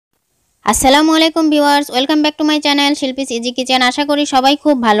আসসালামু আলাইকুম viewers, welcome back to my channel Shilpi's easy kitchen. আশা করি সবাই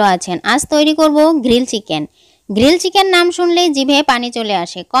খুব ভালো আছেন। আজ তৈরি করব গ্রিল চিকেন। গ্রিল চিকেন নাম শুনলেই জিভে পানি চলে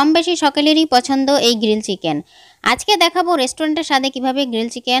আসে। কম বেশি সকলেরই পছন্দ এই গ্রিল চিকেন। আজকে দেখাবো রেস্টুরেন্টের স্বাদে কিভাবে গ্রিল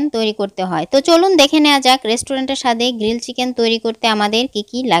চিকেন তৈরি করতে হয়। তো চলুন দেখে নেওয়া যাক রেস্টুরেন্টের স্বাদে গ্রিল চিকেন তৈরি করতে আমাদের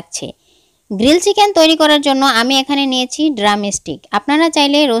কি লাগছে। গ্রিল চিকেন তৈরি করার জন্য আমি এখানে নিয়েছি ড্রামস্টিক। আপনারা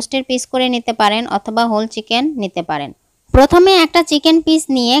চাইলে রোস্টের পিস করে নিতে পারেন অথবা হোল চিকেন নিতে পারেন। প্রথমে একটা চিকেন পিস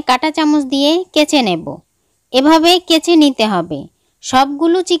নিয়ে কাঁটা চামচ দিয়ে কেচে নেব। এভাবে কেচে নিতে হবে।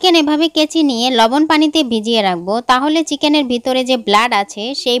 সবগুলো চিকেন এভাবে কেচে নিয়ে লবণ পানিতে ভিজিয়ে রাখবো। তাহলে চিকেনের ভিতরে যে ব্লাড আছে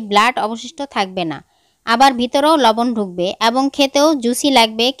সেই ব্লাড অবশিষ্ট থাকবে না। আবার ভিতরেও লবণ ঢুকবে এবং খেতেও জুসি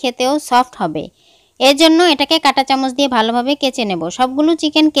লাগবে, খেতেও সফট হবে। এর জন্য এটাকে কাঁটা চামচ দিয়ে ভালোভাবে কেচে নেব। সবগুলো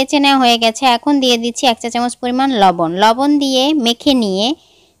চিকেন কেচে নেওয়া হয়ে গেছে। এখন দিয়ে দিচ্ছি 1 চা চামচ পরিমাণ লবণ। লবণ দিয়ে মেখে নিয়ে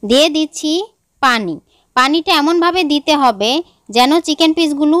দিয়ে দিচ্ছি পানি। পানিটা এমনভাবে দিতে হবে যেন চিকেন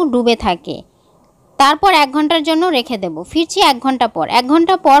পিসগুলো ডুবে থাকে। তারপর 1 ঘন্টার জন্য রেখে দেব। ফিরছি 1 ঘন্টা পর। 1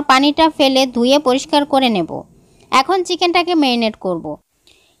 ঘন্টা পর পানিটা ফেলে ধুয়ে পরিষ্কার করে নেব। এখন চিকেনটাকে ম্যারিনেট করব।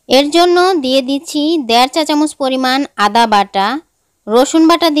 এর জন্য দিয়ে দিচ্ছি 1.5 চা চামচ পরিমাণ আদা বাটা, রসুন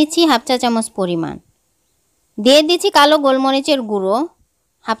বাটা দিচ্ছি 1/2 চা চামচ পরিমাণ। দিয়ে দিচ্ছি কালো গোলমরিচের গুঁড়ো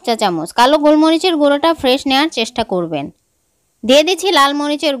 1/2 চা চামচ। কালো গোলমরিচের গুঁড়োটা ফ্রেশ নেওয়ার চেষ্টা করবেন। দিয়ে দিচ্ছি লাল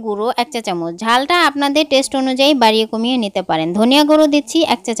মরিচের গুঁড়ো 1 চা চামচ। ঝালটা আপনাদের টেস্ট অনুযায়ী বাড়িয়ে কমিয়ে নিতে পারেন। ধনিয়া গুঁড়ো দিচ্ছি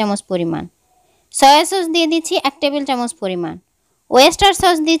 1 চা চামচ পরিমাণ। সয়া সস দিয়ে দিচ্ছি 1 টেবিল চামচ পরিমাণ। ওয়েস্টার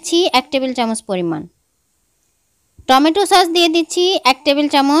সস দিচ্ছি 1 টেবিল চামচ পরিমাণ। টমেটো সস দিয়ে দিচ্ছি 1 টেবিল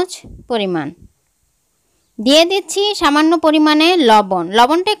চামচ পরিমাণ। দিয়ে দিচ্ছি সামান্য পরিমাণে লবণ।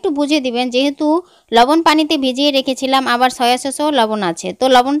 লবণটা একটু বুঝে দিবেন, যেহেতু লবণ পানিতে ভিজিয়ে রেখেছিলাম, আবার সয়া সসেও লবণ আছে, তো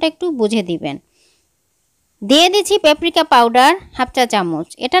লবণটা একটু বুঝে দিবেন। দিয়ে দিচ্ছি পাপ্রিকা পাউডার 1/2 চা চামচ।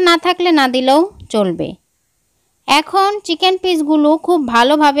 এটা না থাকলে না দিলেও চলবে। এখন চিকেন পিসগুলো খুব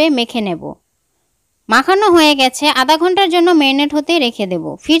ভালোভাবে মেখে নেব। মাখানো হয়ে গেছে। আধা ঘন্টার জন্য ম্যারিনেট হতে রেখে দেব।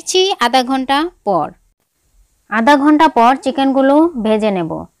 ফিরছি আধা ঘন্টা পর। আধা ঘন্টা পর চিকেনগুলো ভেজে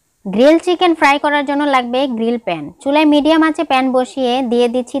নেব। গ্রিল চিকেন ফ্রাই করার জন্য লাগবে গ্রিল প্যান। চুলায় মিডিয়াম আঁচে প্যান বসিয়ে দিয়ে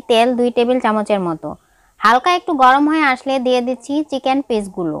দিচ্ছি তেল 2 টেবিল চামচের মতো। হালকা একটু গরম হয়ে আসলে দিয়ে দিচ্ছি চিকেন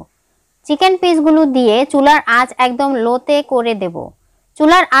পিসগুলো। চিকেন পিসগুলো দিয়ে চুলার আঁচ একদম লোতে করে দেব।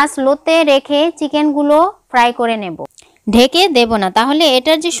 চুলার আঁচ লোতে রেখে চিকেনগুলো ফ্রাই করে নেব। ঢেকে দেব না, তাহলে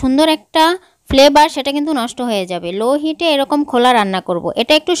এটার যে সুন্দর একটা ফ্লেভার সেটা কিন্তু নষ্ট হয়ে যাবে। লো হিটে এরকম খোলা রান্না করব।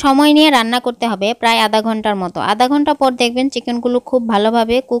 এটা একটু সময় নিয়ে রান্না করতে হবে, প্রায় আধা ঘন্টার মতো। আধা ঘন্টা পর দেখবেন চিকেনগুলো খুব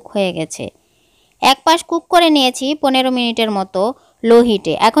ভালোভাবে কুক হয়ে গেছে। এক পাশ কুক করে নিয়েছি 15 মিনিটের মতো লো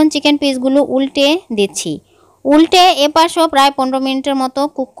হিটে। এখন চিকেন পিসগুলো উল্টে দিচ্ছি। উল্টে এপাশও প্রায় 15 মিনিটের মতো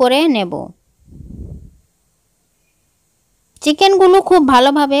কুক করে নেব। চিকেনগুলো খুব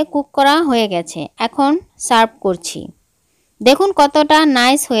ভালোভাবে কুক করা হয়ে গেছে। এখন সার্ভ করছি। দেখুন কতটা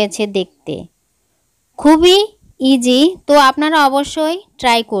নাইস হয়েছে দেখতে। খুবই ইজি, তো আপনারা অবশ্যই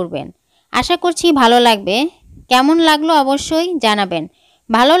ট্রাই করবেন। আশা করছি ভালো লাগবে। কেমন লাগলো অবশ্যই জানাবেন।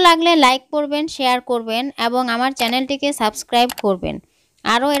 ভালো লাগলে লাইক করবেন, শেয়ার করবেন এবং আমার চ্যানেলটিকে সাবস্ক্রাইব করবেন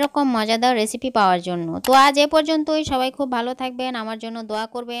আরও এরকম মজাদার রেসিপি পাওয়ার জন্য। তো আজ এ পর্যন্তই। সবাই খুব ভালো থাকবেন, আমার জন্য দোয়া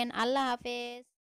করবেন। আল্লাহ হাফেজ।